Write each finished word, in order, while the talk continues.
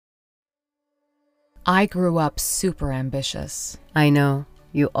I grew up super ambitious. I know.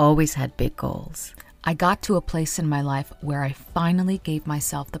 You always had big goals. I got to a place in my life where I finally gave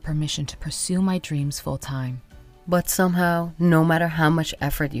myself the permission to pursue my dreams full time. But somehow, no matter how much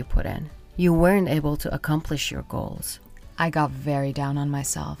effort you put in, you weren't able to accomplish your goals. I got very down on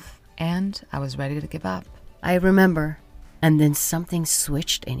myself, and I was ready to give up. I remember. And then something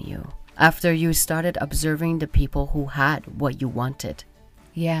switched in you after you started observing the people who had what you wanted.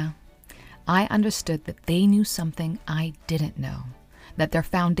 Yeah, I understood that they knew something I didn't know, that their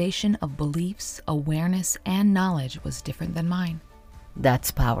foundation of beliefs, awareness, and knowledge was different than mine.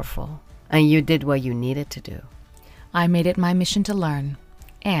 That's powerful. And you did what you needed to do. I made it my mission to learn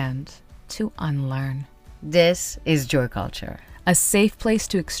and to unlearn. This is Joy Culture. A safe place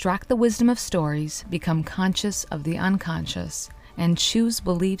to extract the wisdom of stories, become conscious of the unconscious, and choose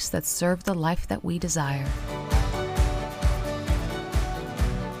beliefs that serve the life that we desire.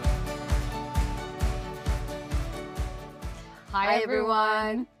 Hi,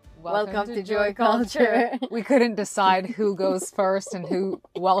 everyone. Welcome to Joy Culture. We couldn't decide who goes first and who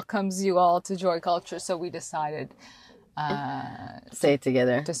welcomes you all to Joy Culture, so we decided Say it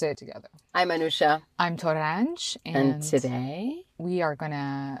together. to say it together. I'm Anusha. I'm Toranj, And today, we're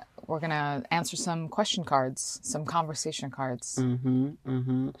gonna answer some question cards, some conversation cards.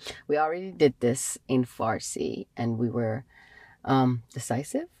 we already did this in Farsi and we were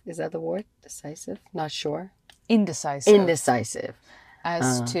decisive. Is that the word? Decisive? Not sure. Indecisive.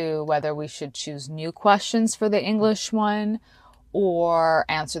 As to whether we should choose new questions for the English one or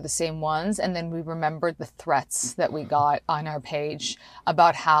answer the same ones. And then we remembered the threats that we got on our page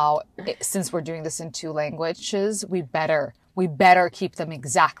about how, since we're doing this in two languages, we better keep them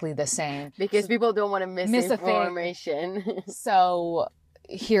exactly the same. Because people don't want to miss a thing. information. So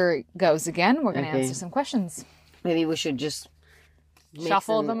here it goes again. We're going to Okay. answer some questions. Maybe we should just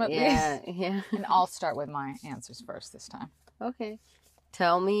Shuffle them at least. Yeah. And I'll start with my answers first this time. Okay.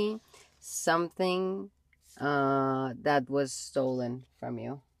 Tell me something that was stolen from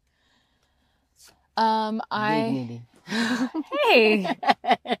you. Dignity. Hey.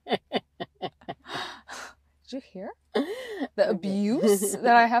 Did you hear the abuse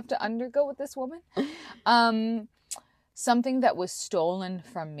that I have to undergo with this woman? Something that was stolen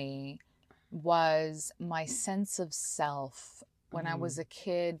from me was my sense of self. When I was a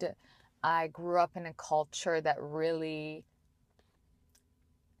kid, I grew up in a culture that really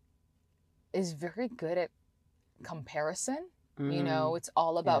is very good at comparison. You know, it's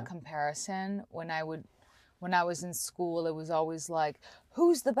all about comparison. When I was in school, it was always like,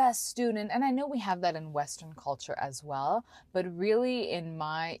 who's the best student? And I know we have that in Western culture as well, but really in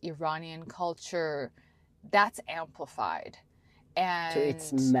my Iranian culture, that's amplified. And To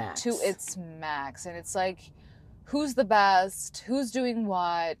its max. To its max. And it's like, who's the best? Who's doing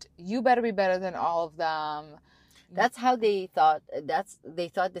what? You better be better than all of them. That's how they thought. They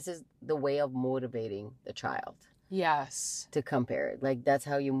thought this is the way of motivating the child Yes. to compare it. Like that's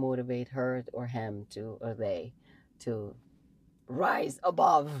how you motivate her or him or they to rise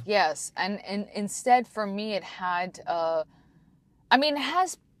above. Yes. And instead for me, it had, I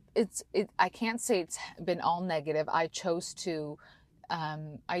can't say it's been all negative. I chose to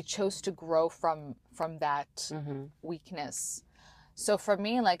grow from that weakness. So for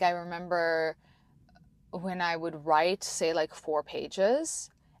me, like, I remember when I would write, say, like 4 pages,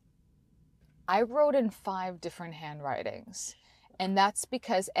 I wrote in 5 different handwritings. And that's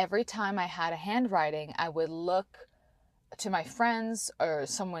because every time I had a handwriting, I would look to my friends or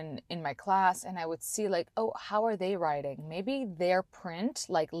someone in my class and I would see like, oh, how are they writing? Maybe their print,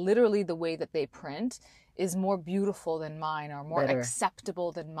 like literally the way that they print, is more beautiful than mine or more Better.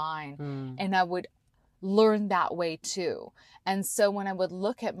 acceptable than mine. And I would learn that way too. And so when I would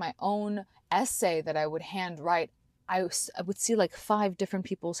look at my own essay that I would handwrite, I would see like 5 different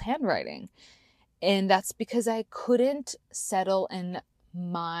people's handwriting. And that's because I couldn't settle in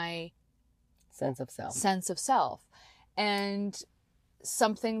my Sense of self. And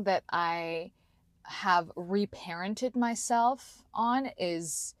something that I have reparented myself on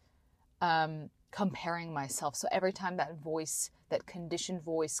is comparing myself. So every time that voice, that conditioned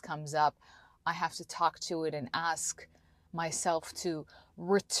voice comes up, I have to talk to it and ask myself to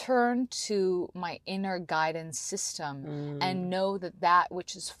return to my inner guidance system and know that that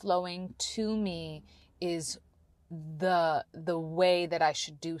which is flowing to me is the way that I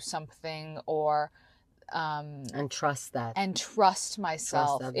should do something, or and trust that. and trust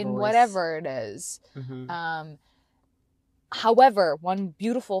myself Trust that in voice. whatever it is. However, one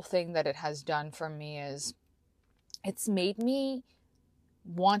beautiful thing that it has done for me is it's made me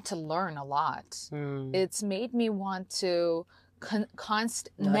want to learn a lot. It's made me want to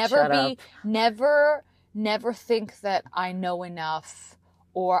never think that I know enough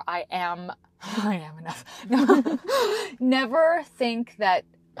or I am enough. No. Never think that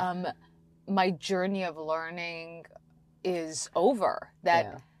my journey of learning is over.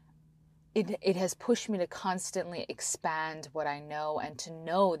 That it has pushed me to constantly expand what I know, and to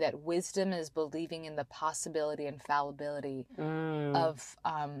know that wisdom is believing in the possibility and fallibility of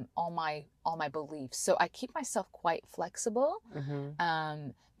all my beliefs. So I keep myself quite flexible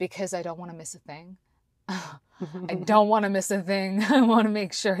because I don't want to miss a thing. I don't want to miss a thing. I want to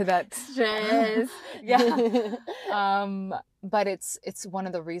make sure that stress. But it's one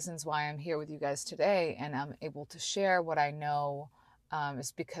of the reasons why I'm here with you guys today, and I'm able to share what I know.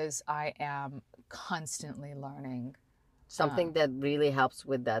 Is because I am constantly learning. Something that really helps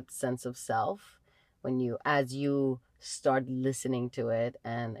with that sense of self, as you start listening to it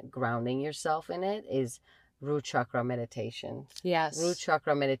and grounding yourself in it, is root chakra meditation. Yes. Root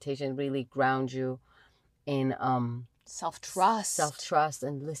chakra meditation really grounds you in self-trust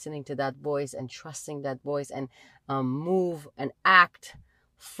and listening to that voice and trusting that voice, and move and act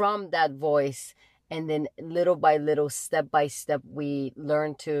from that voice. And then little by little, step by step, we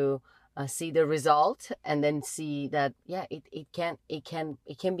learn to see the result, and then see that it can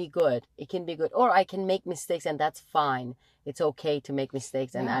be good. It can be good, or I can make mistakes, and that's fine. It's okay to make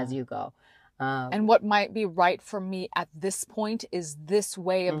mistakes, and as you go. And what might be right for me at this point is this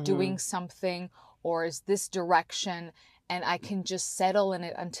way of doing something, or is this direction, and I can just settle in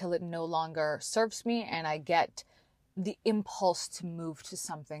it until it no longer serves me, and I get the impulse to move to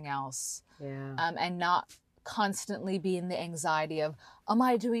something else. And not constantly be in the anxiety of, am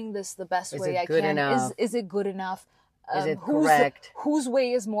I doing this the best way I can? Is it good enough? Is it correct? Whose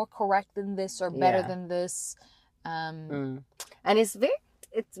way is more correct than this, or better than this? And it's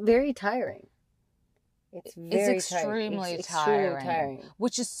very tiring. It's extremely tiring.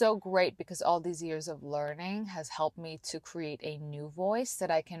 Which is so great, because all these years of learning has helped me to create a new voice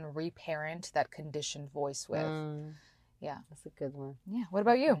that I can reparent that conditioned voice with. Yeah. That's a good one. Yeah. What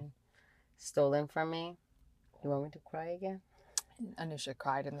about you? Stolen from me. You want me to cry again? Anusha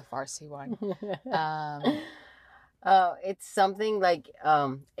cried in the Farsi one. It's something like,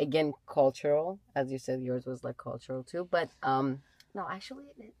 again, cultural. As you said, yours was like cultural too. But no, actually,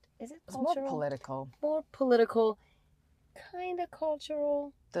 is it cultural? It's more political. More political, kind of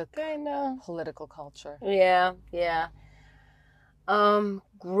cultural. The kind of political culture. Yeah.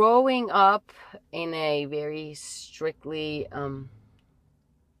 Growing up in a very strictly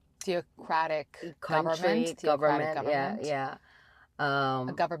theocratic government. Yeah.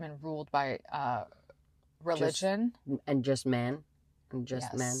 A government ruled by religion and just men,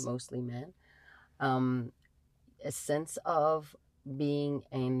 mostly men. A sense of being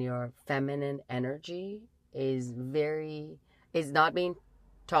in your feminine energy is not being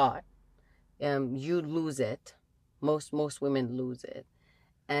taught. You lose it. Most women lose it.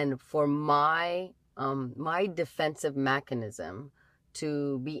 And for my defensive mechanism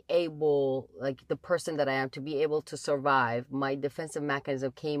to be able, like the person that I am, to be able to survive, my defensive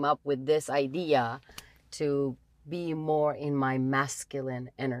mechanism came up with this idea to be more in my masculine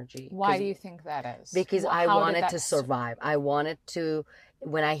energy. Why do you think that is? Because I wanted to survive. I wanted to,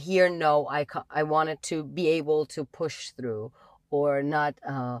 when I hear no, I wanted to be able to push through, or not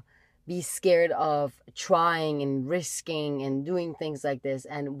be scared of trying and risking and doing things like this.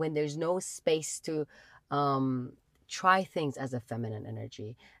 And when there's no space to try things as a feminine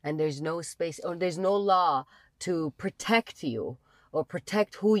energy, and there's no space, or there's no law to protect you or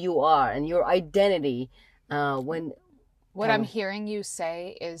protect who you are and your identity, what I'm hearing you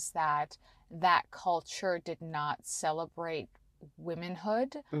say is that culture did not celebrate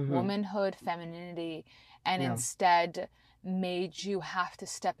womanhood, femininity, and instead made you have to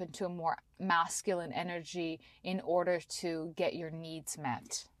step into a more masculine energy in order to get your needs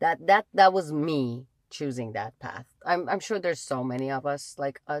met. That was me choosing that path. I'm sure there's so many of us,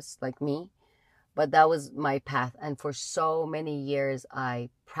 like me, but that was my path. And for so many years, I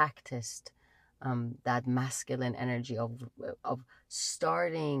practiced that masculine energy of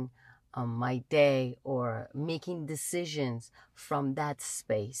starting my day or making decisions from that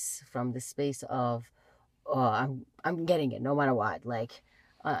space, from the space of I'm getting it no matter what. Like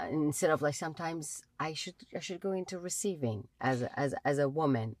instead of like, sometimes I should go into receiving as a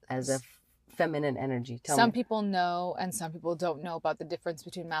woman, as a feminine energy. Some people know and some people don't know about the difference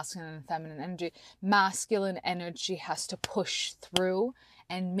between masculine and feminine energy. Masculine energy has to push through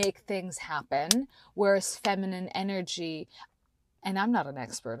and make things happen, whereas feminine energy, and I'm not an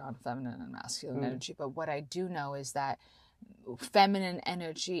expert on feminine and masculine energy, but what I do know is that feminine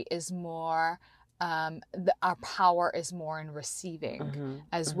energy is more our power is more in receiving Mm-hmm.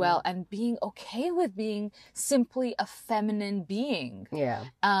 as Mm-hmm. well, and being okay with being simply a feminine being. Yeah.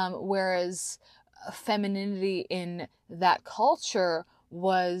 Whereas femininity in that culture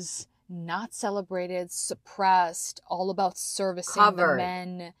was not celebrated, suppressed, all about servicing the Covered.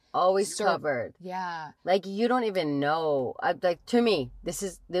 men. Always covered. Yeah. Like, you don't even know. Like, to me,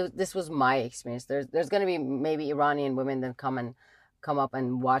 this was my experience. There's gonna be maybe Iranian women that come up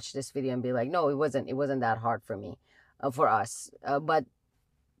and watch this video and be like, no, it wasn't that hard for me, for us. But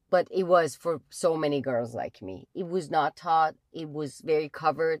it was for so many girls like me. It was not taught. It was very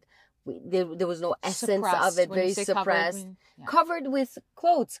covered. There was no essence Suppressed. of it. When you Very say suppressed. yeah. Covered with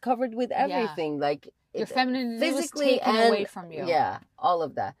clothes. Covered with everything. Yeah. Like, your femininity physically was taken away from you. Yeah, all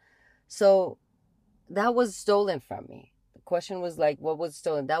of that. So that was stolen from me. The question was like, what was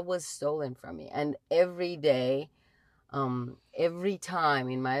stolen? That was stolen from me. And every day, every time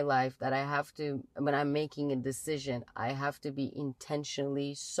in my life that I have to, when I'm making a decision, I have to be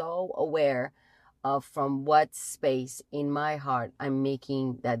intentionally so aware of from what space in my heart I'm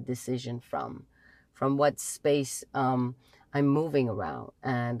making that decision from what space I'm moving around.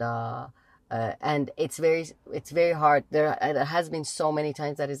 And it's very hard. There has been so many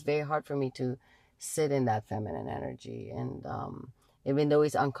times that it's very hard for me to sit in that feminine energy. And even though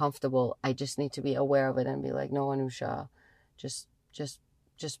it's uncomfortable, I just need to be aware of it and be like, no, Anusha, just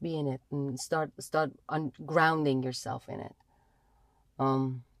be in it and start grounding yourself in it.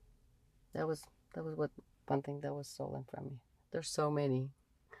 That was what one thing that was stolen from me. There's so many.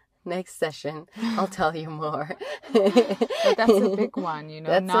 Next session, I'll tell you more. But that's a big one, you know,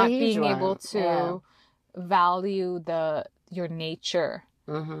 That's not a huge being one. able to Yeah. value your nature.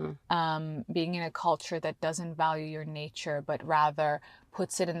 Mm-hmm. Being in a culture that doesn't value your nature, but rather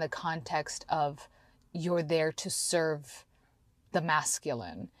puts it in the context of you're there to serve the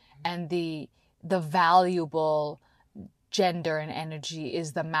masculine, and the valuable gender and energy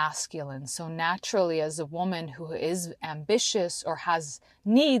is the masculine. So naturally, as a woman who is ambitious or has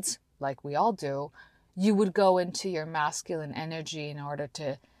needs, like we all do, you would go into your masculine energy in order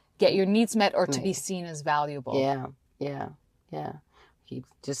to get your needs met or to be seen as valuable. Yeah.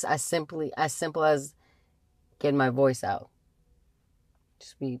 Just as simple as getting my voice out.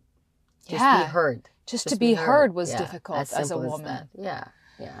 Just be heard. Just to be heard was difficult as a woman. As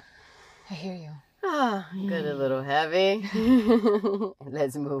yeah. I hear you. Good, a little heavy.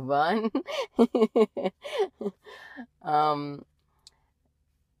 Let's move on.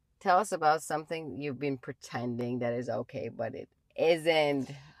 Tell us about something you've been pretending that is okay, but it isn't.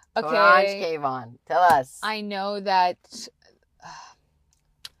 Okay. Kayvon, tell us. I know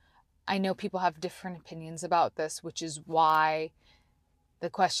people have different opinions about this, which is why the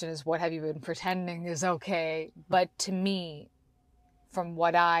question is, what have you been pretending is okay? But to me, from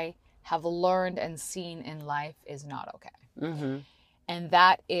what I have learned and seen in life, is not okay. Mm-hmm. And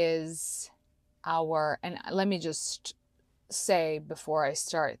that is and let me just say before I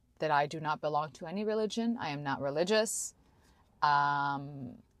start that I do not belong to any religion. I am not religious.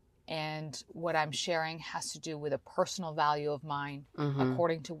 And what I'm sharing has to do with a personal value of mine,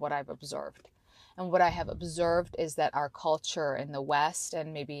 according to what I've observed. And what I have observed is that our culture in the West,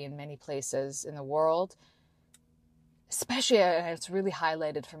 and maybe in many places in the world, especially, and it's really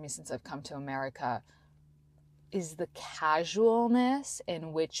highlighted for me since I've come to America, is the casualness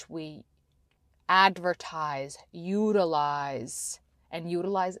in which we advertise, utilize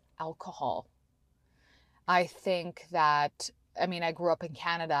alcohol. I think that, I grew up in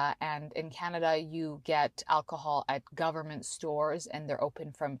Canada, and in Canada you get alcohol at government stores, and they're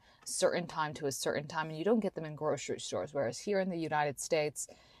open from a certain time to a certain time, and you don't get them in grocery stores. Whereas here in the United States,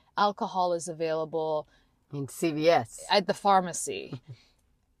 alcohol is available in CVS, at the pharmacy,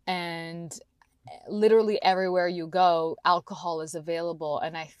 and literally everywhere you go, alcohol is available.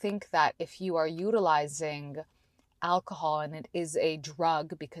 And I think that if you are utilizing alcohol, and it is a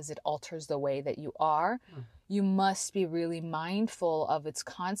drug because it alters the way that you are, you must be really mindful of its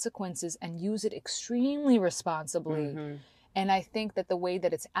consequences and use it extremely responsibly. And I think that the way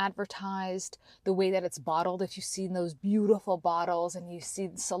that it's advertised, the way that it's bottled, if you see those beautiful bottles and you see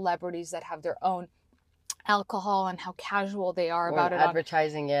celebrities that have their own alcohol and how casual they are about it,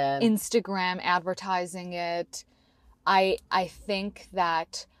 advertising it, Instagram advertising it, I think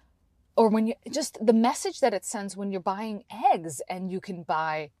that, or when you just the message that it sends when you're buying eggs and you can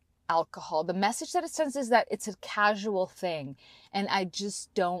buy alcohol, the message that it sends is that it's a casual thing. And I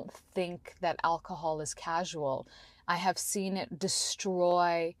just don't think that alcohol is casual. I have seen it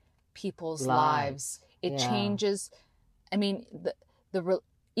destroy people's lives. It changes.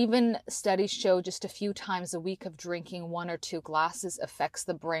 even studies show just a few times a week of drinking 1 or 2 glasses affects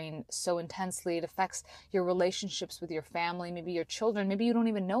the brain so intensely. It affects your relationships with your family, maybe your children. Maybe you don't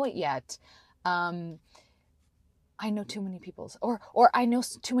even know it yet. I know too many people, or I know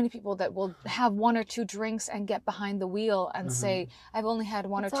too many people that will have 1 or 2 drinks and get behind the wheel and say, I've only had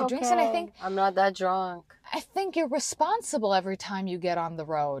 1 or 2 drinks. And I think, I'm not that drunk. I think you're responsible every time you get on the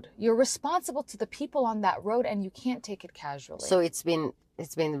road. You're responsible to the people on that road, and you can't take it casually. So it's been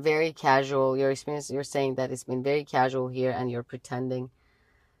very casual. Your experience, you're saying that it's been very casual here, and you're pretending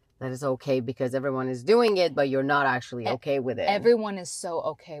that it's okay because everyone is doing it, but you're not actually okay with it. Everyone is so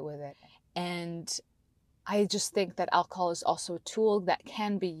okay with it. And I just think that alcohol is also a tool that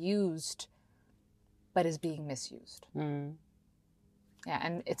can be used, but is being misused. Yeah,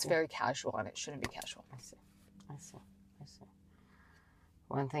 and it's very casual, and it shouldn't be casual. I see.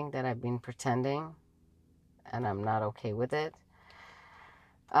 One thing that I've been pretending, and I'm not okay with it,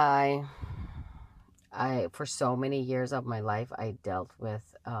 I for so many years of my life, I dealt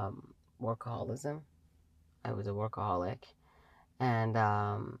with workaholism. I was a workaholic, and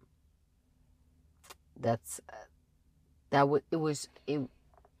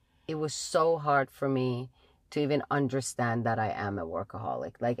it was so hard for me to even understand that I am a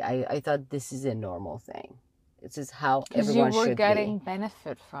workaholic. Like I thought this is a normal thing. This is how everyone should be. You were getting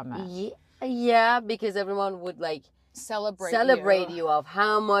benefit from it. Yeah, because everyone would like celebrate you of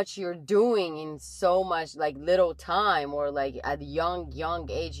how much you're doing in so much like little time, or like at young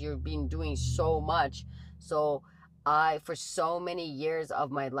age you've been doing so much. So for so many years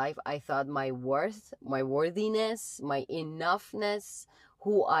of my life, I thought my worth, my worthiness, my enoughness,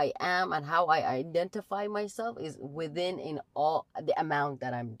 who I am and how I identify myself is within in all the amount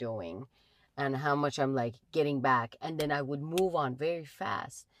that I'm doing and how much I'm like getting back. And then I would move on very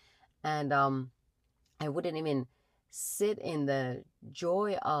fast. And I wouldn't even sit in the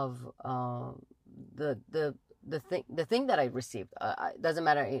joy of the thing that I received. It doesn't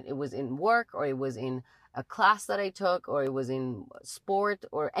matter. It was in work, or it was in a class that I took, or it was in sport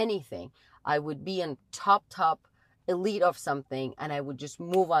or anything. I would be on top elite of something, and I would just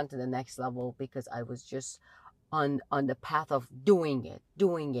move on to the next level because I was just on the path of doing it.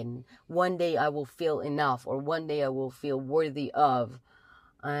 One day I will feel enough, or one day I will feel worthy of.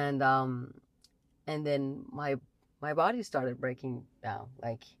 And then my body started breaking down.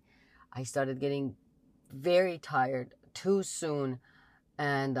 Like I started getting very tired too soon.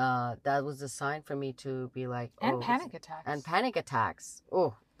 And that was a sign for me to be like, and panic attacks.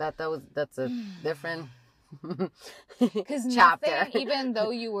 Oh, that's a different because chapter. Even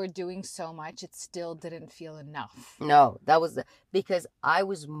though you were doing so much, it still didn't feel enough. No, that was because I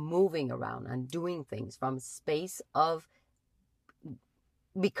was moving around and doing things from space of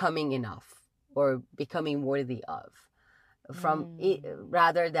becoming enough or becoming worthy of, from it,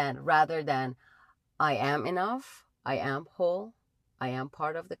 rather than I am enough, I am whole, I am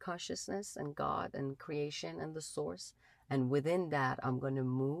part of the consciousness and God and creation and the source. And within that, I'm going to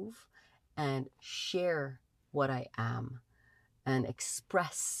move and share what I am and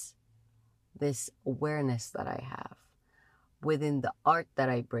express this awareness that I have within the art that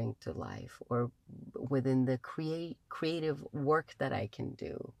I bring to life, or within the creative work that I can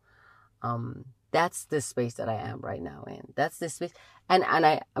do. That's the space that I am right now in. That's the space. And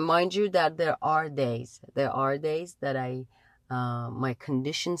I mind you that there are days that I, my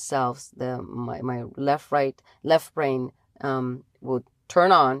conditioned selves, my left brain, will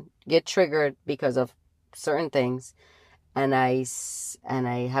turn on, get triggered because of certain things. And I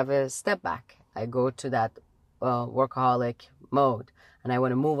have a step back. I go to that workaholic mode, and I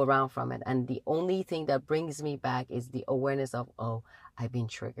want to move around from it. And the only thing that brings me back is the awareness of, oh, I've been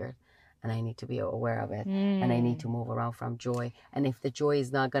triggered, and I need to be aware of it, and I need to move around from joy. And if the joy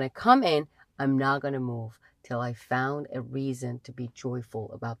is not going to come in, I'm not going to move till I found a reason to be joyful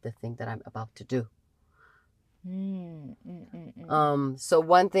about the thing that I'm about to do. So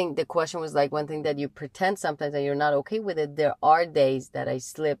one thing, the question was like, one thing that you pretend sometimes that you're not okay with it. There are days that I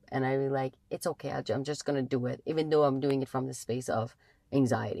slip and I be like, it's okay, I'm just gonna do it, even though I'm doing it from the space of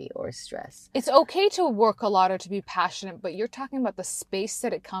anxiety or stress. It's okay to work a lot or to be passionate, but you're talking about the space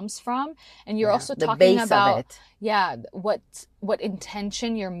that it comes from, and you're also talking about what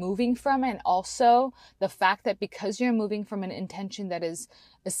intention you're moving from, and also the fact that because you're moving from an intention that is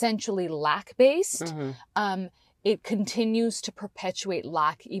essentially lack based, it continues to perpetuate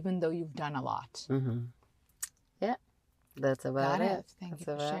lack even though you've done a lot. Yeah, that's about it. Thank you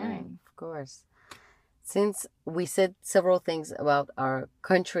for sharing. Of course. Since we said several things about our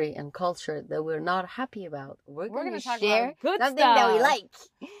country and culture that we're not happy about, we're going to share good something stuff that we like.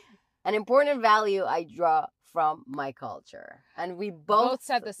 An important value I draw from my culture. And we both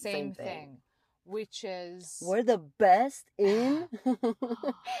said the same thing, which is we're the best in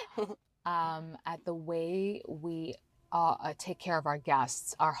at the way we take care of our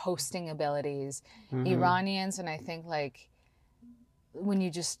guests, our hosting abilities. Iranians, and I think like when you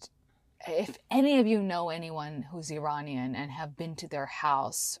just, if any of you know anyone who's Iranian and have been to their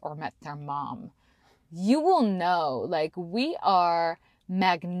house or met their mom, you will know like we are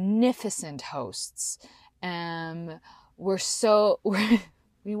magnificent hosts. We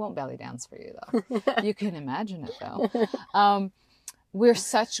won't belly dance for you though. You can imagine it though. We're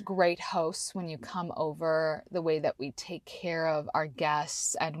such great hosts when you come over, the way that we take care of our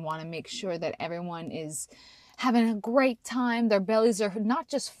guests and want to make sure that everyone is having a great time. Their bellies are not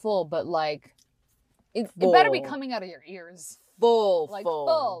just full, but like it better be coming out of your ears. Full.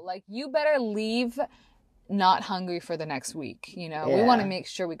 Like you better leave not hungry for the next week. You know, we want to make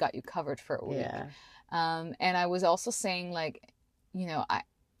sure we got you covered for a week. Yeah. And I was also saying like, you know,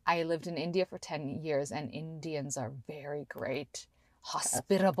 I lived in India for 10 years and Indians are very great,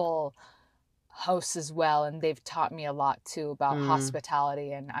 hospitable hosts as well. And they've taught me a lot too about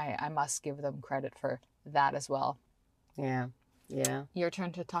hospitality, and I must give them credit for that as well. Yeah. Your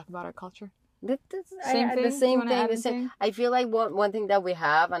turn to talk about our culture. The same thing. I feel like one thing that we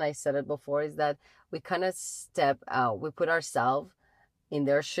have, and I said it before, is that we kind of step out. We put ourselves in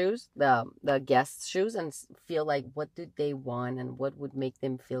their shoes, the guests' shoes, and feel like what do they want and what would make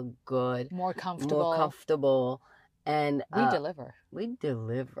them feel good, more comfortable. And we deliver.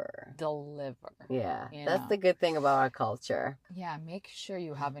 Yeah, that's the good thing about our culture. Yeah, make sure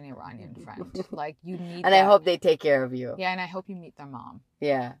you have an Iranian friend. Like you need. And I hope they take care of you. Yeah, and I hope you meet their mom.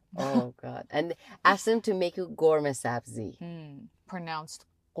 Yeah. Oh God. And ask them to make you gorme sabzi. Pronounced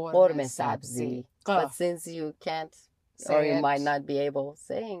gorme sabzi. But since you can't, or you might not be able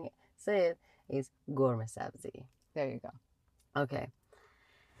say it, is gorme sabzi. There you go. Okay.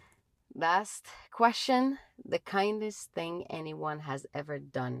 Last question. The kindest thing anyone has ever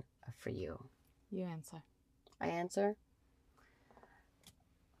done for you. You answer. I answer?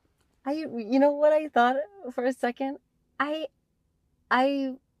 You know what I thought for a second? I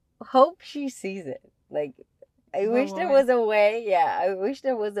hope she sees it. Like, I wish there was a way. Yeah, I wish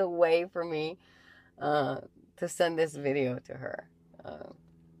there was a way for me to send this video to her.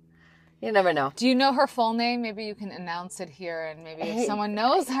 You never know. Do you know her full name? Maybe you can announce it here, and maybe if someone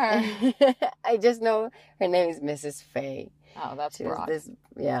knows her. I just know her name is Mrs. Faye. Oh, that's broad.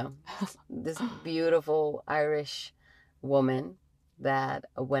 This beautiful Irish woman that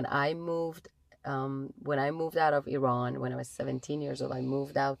when I moved out of Iran when I was 17 years old, I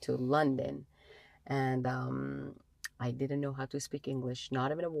moved out to London, and I didn't know how to speak English,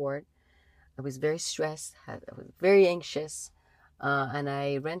 not even a word. I was very stressed. I was very anxious. And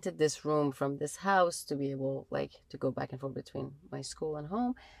I rented this room from this house to be able to go back and forth between my school and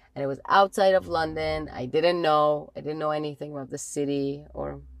home. And it was outside of London. I didn't know anything about the city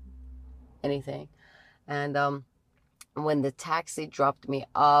or anything. And when the taxi dropped me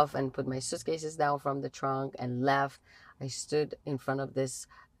off and put my suitcases down from the trunk and left, I stood in front of this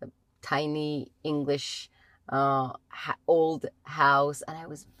tiny English old house, and I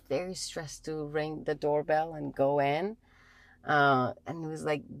was very stressed to ring the doorbell and go in. And it was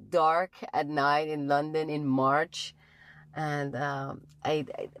like dark at night in London in March, and I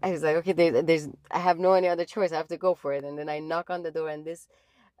was like, okay, I have no any other choice. I have to go for it. And then I knock on the door, and this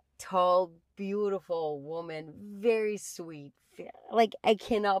tall, beautiful woman, very sweet, like I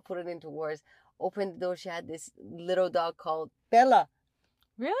cannot put it into words, opened the door. She had this little dog called Bella.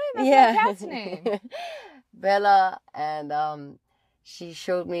 Really? That's my cat's name. Bella. And she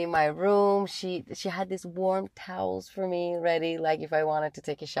showed me my room. She had these warm towels for me ready, like if I wanted to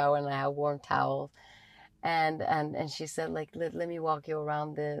take a shower, and I have warm towels. And she said, like, let me walk you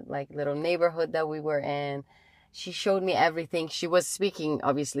around the little neighborhood that we were in. She showed me everything. She was speaking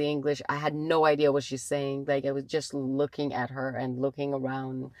obviously English. I had no idea what she's saying. Like, I was just looking at her and looking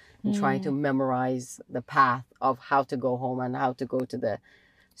around and trying to memorize the path of how to go home and how to go to the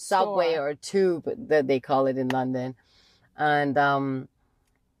subway or tube that they call it in London. And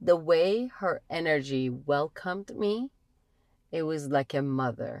the way her energy welcomed me, it was like a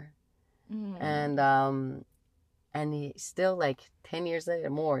mother. And he still, 10 years later,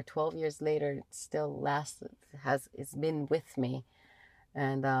 12 years later, it still it's been with me.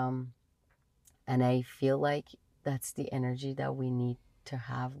 And I feel like that's the energy that we need to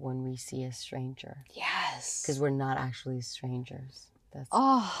have when we see a stranger. Yes. Because we're not actually strangers. We're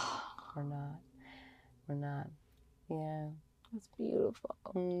not. Yeah. That's beautiful.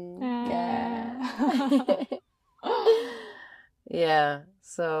 Yeah. Yeah.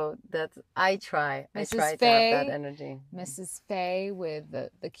 So I try Mrs. to have that Faye, energy. Mrs. Faye with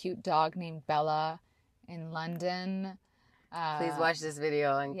the cute dog named Bella in London. Please watch this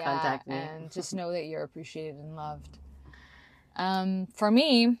video and contact me. And just know that you're appreciated and loved. For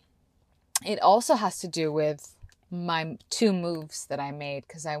me, it also has to do with my 2 moves that I made,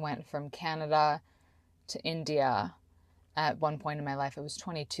 because I went from Canada to India at one point in my life. I was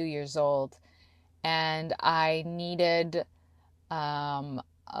 22 years old, and I needed a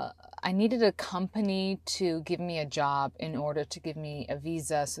company to give me a job in order to give me a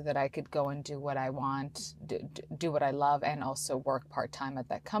visa so that I could go and do what I want, do what I love, and also work part-time at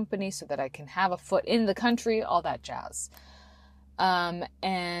that company so that I can have a foot in the country, all that jazz.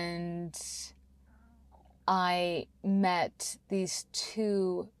 And I met these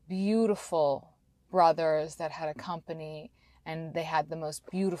 2 beautiful brothers that had a company, and they had the most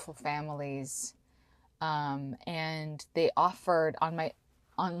beautiful families. And they offered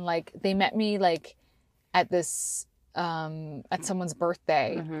they met me like at this, at someone's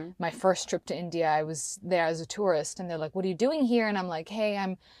birthday. Mm-hmm. My first trip to India, I was there as a tourist, and they're like, "What are you doing here?" And I'm like, "Hey,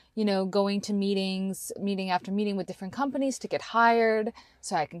 I'm, going to meeting after meeting with different companies to get hired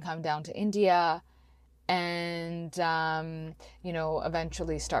so I can come down to India and,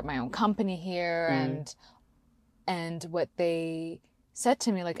 eventually start my own company here." And what they said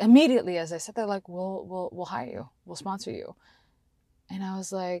to me, like immediately as I said, they're like, we'll hire you, we'll sponsor you. And I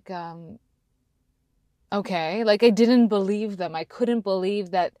was like, okay. Like, I didn't believe them. I couldn't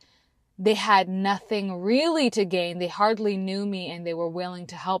believe that they had nothing really to gain. They hardly knew me, and they were willing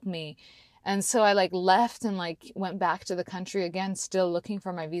to help me. And so I left and went back to the country again, still looking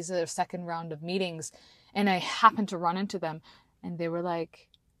for my visa, a second round of meetings. And I happened to run into them, and they were like,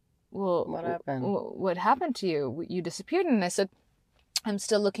 well, what happened? What happened to you? You disappeared. And I said, I'm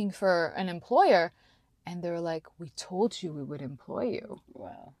still looking for an employer. And they were like, we told you we would employ you.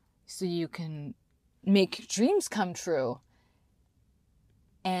 Wow. So you can make dreams come true.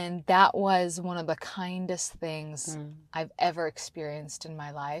 And that was one of the kindest things I've ever experienced in my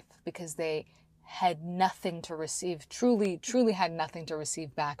life, because they had nothing to receive, truly had nothing to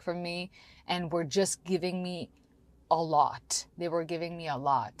receive back from me, and were just giving me a lot. They were giving me a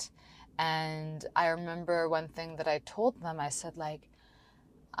lot. And I remember one thing that I told them, I said,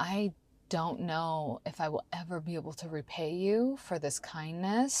 I don't know if I will ever be able to repay you for this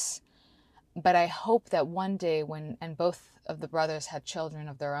kindness, but I hope that one day and both of the brothers had children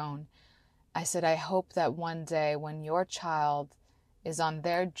of their own, I said, I hope that one day when your child is on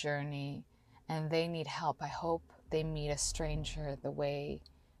their journey and they need help, I hope they meet a stranger the way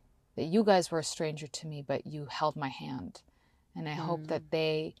that you guys were a stranger to me, but you held my hand. And I hope that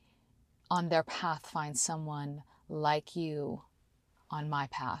they, on their path, find someone like you on my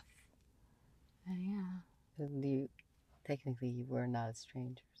path. And Technically, you were not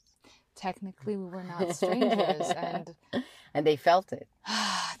strangers. Technically, we were not strangers. And they felt it.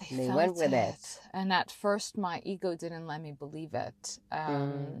 They went with it. And at first, my ego didn't let me believe it.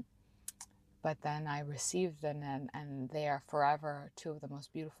 But then I received them, and they are forever 2 of the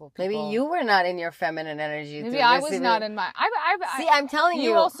most beautiful people. Maybe you were not in your feminine energy. Maybe I was not in my... See, I'm telling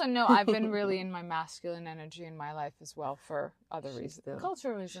you. You also know I've been really in my masculine energy in my life as well, for other reasons.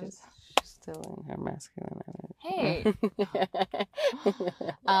 Cultural reasons. She's still in her masculine energy. Hey.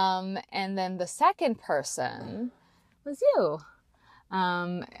 And then the second person was you.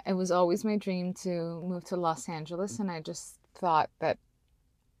 It was always my dream to move to Los Angeles, and I just thought that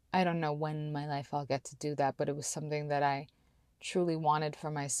I don't know when in my life I'll get to do that, but it was something that I truly wanted for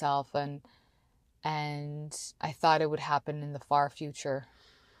myself, and I thought it would happen in the far future.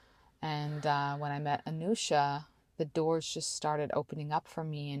 And when I met Anusha, the doors just started opening up for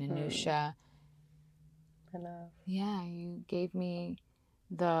me. And Anusha, yeah, you gave me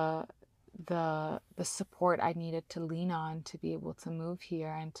the support I needed to lean on to be able to move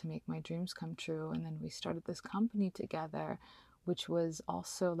here and to make my dreams come true. And then we started this company together, which was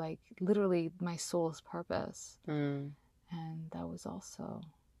also literally my soul's purpose. And that was also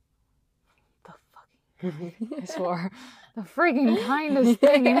I swore, the freaking kindest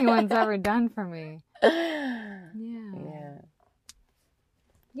thing anyone's ever done for me. Yeah.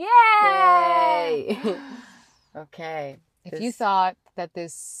 Yay! Okay. If you thought that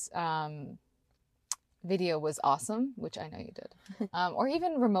this video was awesome, which I know you did, or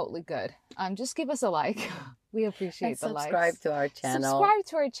even remotely good, just give us a like. We appreciate the likes. Subscribe to our channel. Subscribe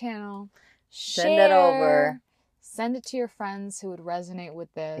to our channel. Send it over. Send it to your friends who would resonate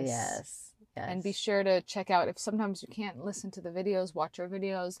with this. Yes. And be sure to check out, if sometimes you can't listen to the videos, watch our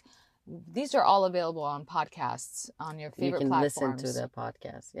videos. These are all available on podcasts on your favorite platforms. You can listen to the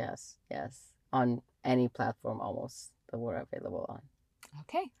podcast. Yes. On any platform almost. that we're available on.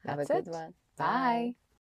 Okay. Have That's a good it. one. Bye.